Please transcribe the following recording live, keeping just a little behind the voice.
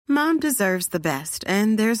Mom deserves the best,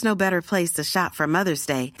 and there's no better place to shop for Mother's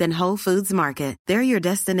Day than Whole Foods Market. They're your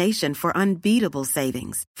destination for unbeatable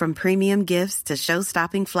savings, from premium gifts to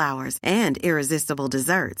show-stopping flowers and irresistible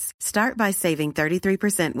desserts. Start by saving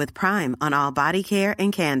 33% with Prime on all body care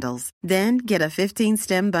and candles. Then get a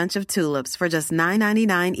 15-stem bunch of tulips for just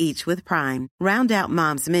 $9.99 each with Prime. Round out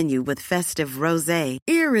Mom's menu with festive rosé,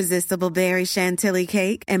 irresistible berry chantilly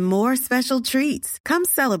cake, and more special treats. Come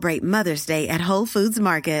celebrate Mother's Day at Whole Foods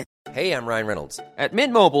Market. Hey, I'm Ryan Reynolds. At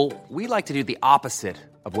Mint Mobile, we like to do the opposite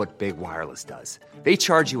of what Big Wireless does. They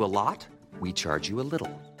charge you a lot, we charge you a little.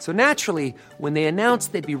 So naturally, when they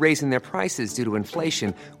announced they'd be raising their prices due to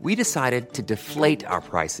inflation, we decided to deflate our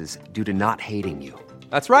prices due to not hating you.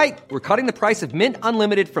 That's right. We're cutting the price of Mint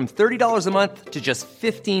Unlimited from $30 a month to just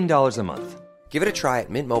 $15 a month. Give it a try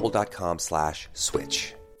at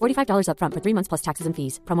mintmobile.com/switch. $45 up front for 3 months plus taxes and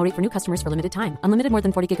fees. Promo rate for new customers for limited time. Unlimited more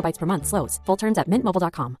than 40 gigabytes per month. Slows full terms at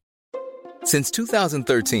mintmobile.com. Since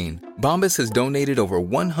 2013, Bombas has donated over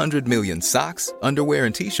 100 million socks, underwear,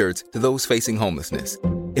 and T-shirts to those facing homelessness.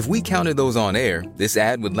 If we counted those on air, this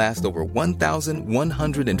ad would last over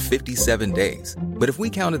 1,157 days. But if we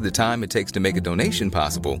counted the time it takes to make a donation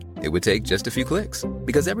possible, it would take just a few clicks.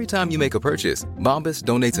 Because every time you make a purchase, Bombas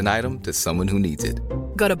donates an item to someone who needs it.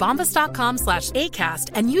 Go to bombas.com/ACAST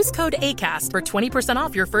and use code ACAST for 20%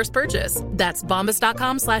 off your first purchase. That's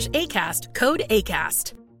bombas.com/ACAST, code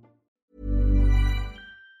ACAST.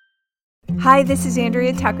 Hi, this is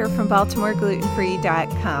Andrea Tucker from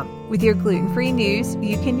BaltimoreGlutenFree.com. With your gluten-free news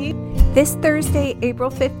you can use. This Thursday, April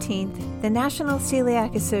 15th, the National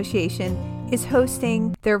Celiac Association is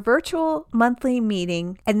hosting their virtual monthly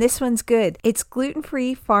meeting, and this one's good. It's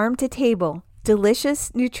gluten-free farm to table.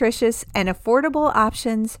 Delicious, nutritious, and affordable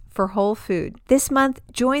options for whole food. This month,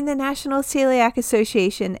 join the National Celiac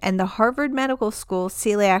Association and the Harvard Medical School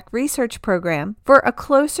Celiac Research Program for a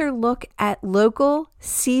closer look at local,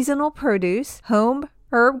 seasonal produce, home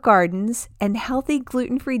herb gardens, and healthy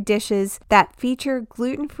gluten-free dishes that feature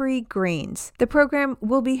gluten-free grains. The program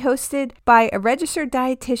will be hosted by a registered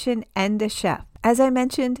dietitian and a chef. As I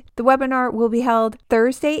mentioned, the webinar will be held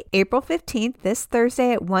Thursday, April 15th, this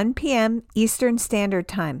Thursday at 1 p.m. Eastern Standard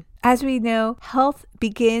Time. As we know, health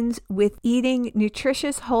begins with eating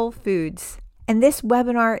nutritious whole foods. And this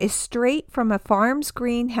webinar is straight from a farm's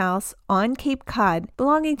greenhouse on Cape Cod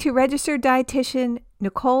belonging to registered dietitian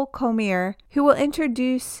Nicole Comier, who will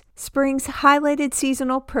introduce spring's highlighted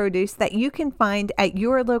seasonal produce that you can find at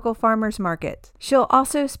your local farmer's market. She'll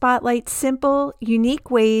also spotlight simple, unique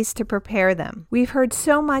ways to prepare them. We've heard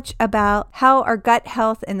so much about how our gut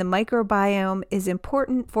health and the microbiome is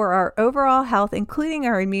important for our overall health, including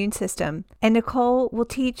our immune system. And Nicole will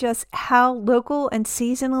teach us how local and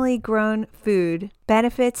seasonally grown food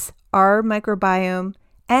benefits our microbiome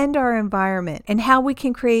and our environment, and how we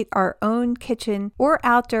can create our own kitchen or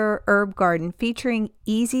outdoor herb garden featuring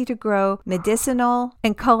easy to grow medicinal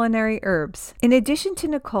and culinary herbs. In addition to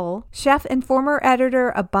Nicole, chef and former editor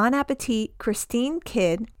of Bon Appetit, Christine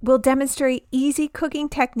Kidd, will demonstrate easy cooking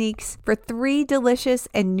techniques for 3 delicious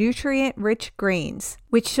and nutrient-rich grains,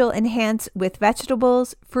 which she'll enhance with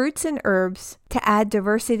vegetables, fruits, and herbs to add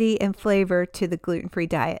diversity and flavor to the gluten-free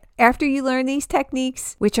diet. After you learn these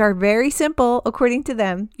techniques, which are very simple according to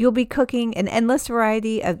them, you'll be cooking an endless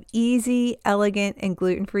variety of easy, elegant, and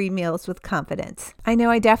gluten-free meals with confidence. I know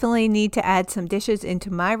I definitely need to add some dishes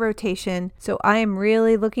into my rotation, so I am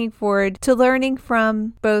really looking forward to learning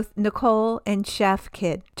from both Nicole and Chef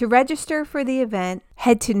Kidd. To register for the event,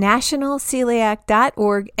 head to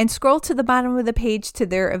nationalceliac.org and scroll to the bottom of the page to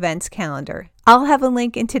their events calendar. I'll have a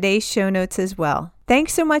link in today's show notes as well.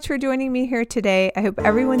 Thanks so much for joining me here today. I hope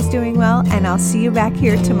everyone's doing well, and I'll see you back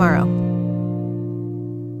here tomorrow.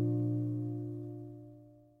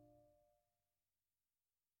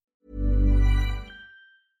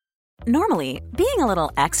 Normally, being a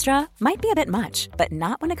little extra might be a bit much, but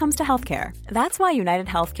not when it comes to healthcare. That's why United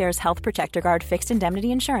Healthcare's Health Protector Guard fixed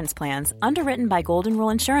indemnity insurance plans, underwritten by Golden Rule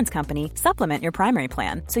Insurance Company, supplement your primary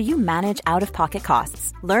plan so you manage out-of-pocket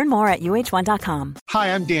costs. Learn more at uh1.com.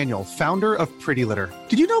 Hi, I'm Daniel, founder of Pretty Litter.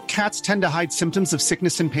 Did you know cats tend to hide symptoms of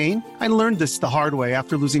sickness and pain? I learned this the hard way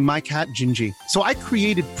after losing my cat, Gingy. So I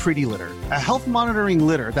created Pretty Litter, a health monitoring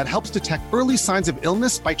litter that helps detect early signs of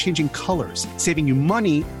illness by changing colors, saving you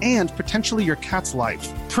money and potentially your cat's life.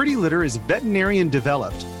 Pretty Litter is veterinarian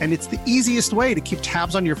developed, and it's the easiest way to keep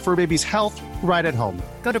tabs on your fur baby's health right at home.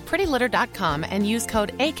 Go to prettylitter.com and use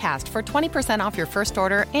code ACAST for 20% off your first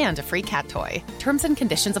order and a free cat toy. Terms and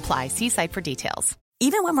conditions apply. See site for details.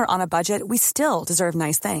 Even when we're on a budget, we still deserve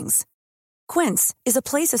nice things. Quince is a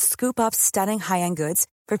place to scoop up stunning high-end goods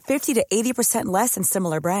for 50 to 80% less than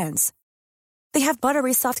similar brands. They have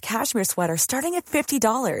buttery soft cashmere sweaters starting at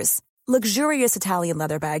 $50, luxurious Italian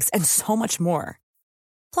leather bags, and so much more.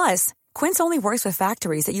 Plus, Quince only works with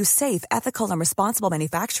factories that use safe, ethical, and responsible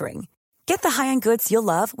manufacturing. Get the high-end goods you'll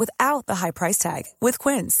love without the high price tag with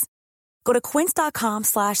Quince. Go to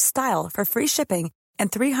quince.com/style for free shipping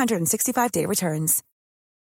and 365-day returns.